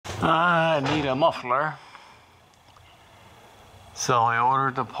I need a muffler. So I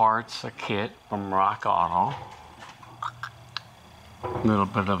ordered the parts, a kit from Rock Auto. A little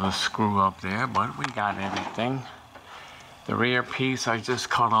bit of a screw up there, but we got everything. The rear piece I just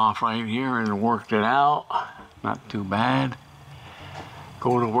cut off right here and worked it out. Not too bad.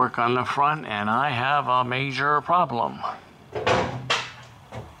 Go to work on the front and I have a major problem.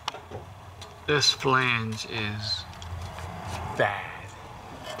 This flange is bad.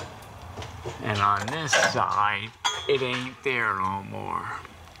 And on this side, it ain't there no more.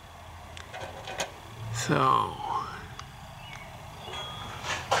 So,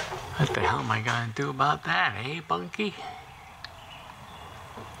 what the hell am I gonna do about that, eh, Bunky?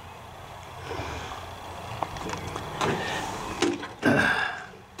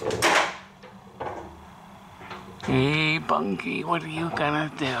 Hey, Bunky, what are you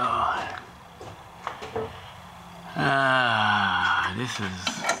gonna do? This is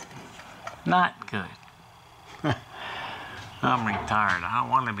not good. I'm retired. I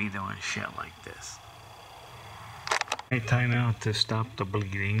don't want to be doing shit like this. I tighten out to stop the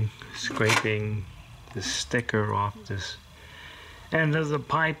bleeding, scraping the sticker off this end of the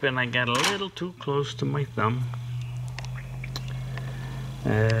pipe, and I got a little too close to my thumb.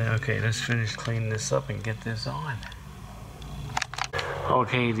 Okay, let's finish cleaning this up and get this on.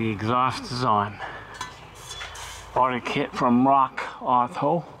 Okay, the exhaust is on. Bought a kit from Rock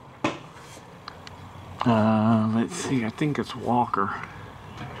Auto. Let's see, I think it's Walker.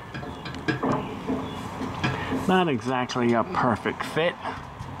 Not exactly a perfect fit,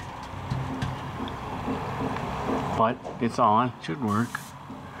 but it's on, should work.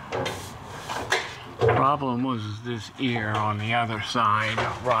 Problem was this ear on the other side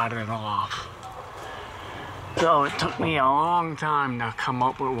rotted off. So it took me a long time to come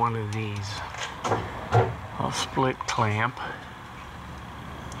up with one of these. A split clamp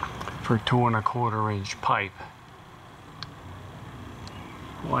for 2 1/4 inch pipe.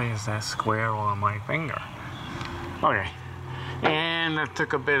 Why is that square on my finger? Okay, and it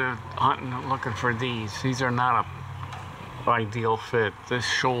took a bit of hunting looking for these. These are not a ideal fit. This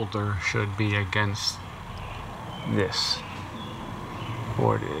shoulder should be against this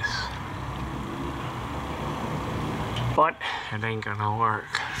or this, but it ain't gonna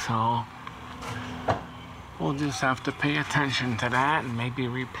work, so we'll just have to pay attention to that and maybe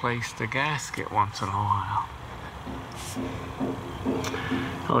replace the gasket once in a while.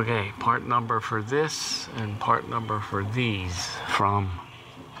 Okay, part number for this and part number for these from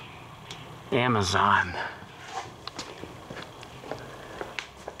Amazon.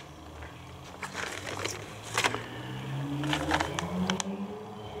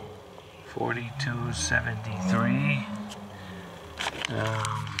 $42.73.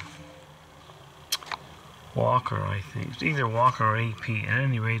 Walker, I think. It's either Walker or AP. At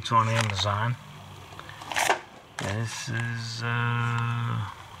any rate, it's on Amazon. This is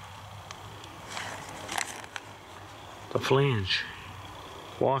the flange.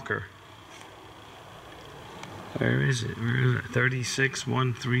 Walker. Where is it?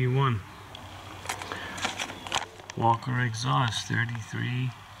 36131. Walker exhaust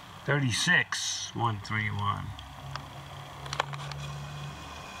 36131.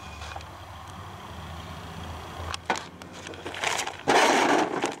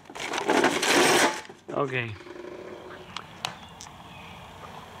 Okay.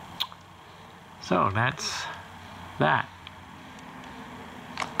 So that's that.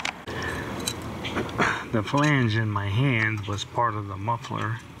 The flange in my hand was part of the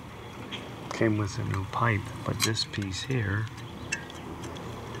muffler. Came with a new pipe, but this piece here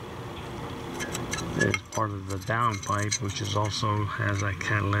is part of the down pipe, which is also has a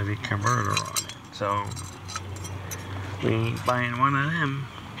catalytic converter on it. So we ain't buying one of them.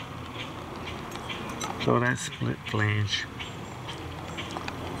 So that split flange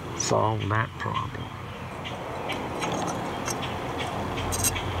solved that problem.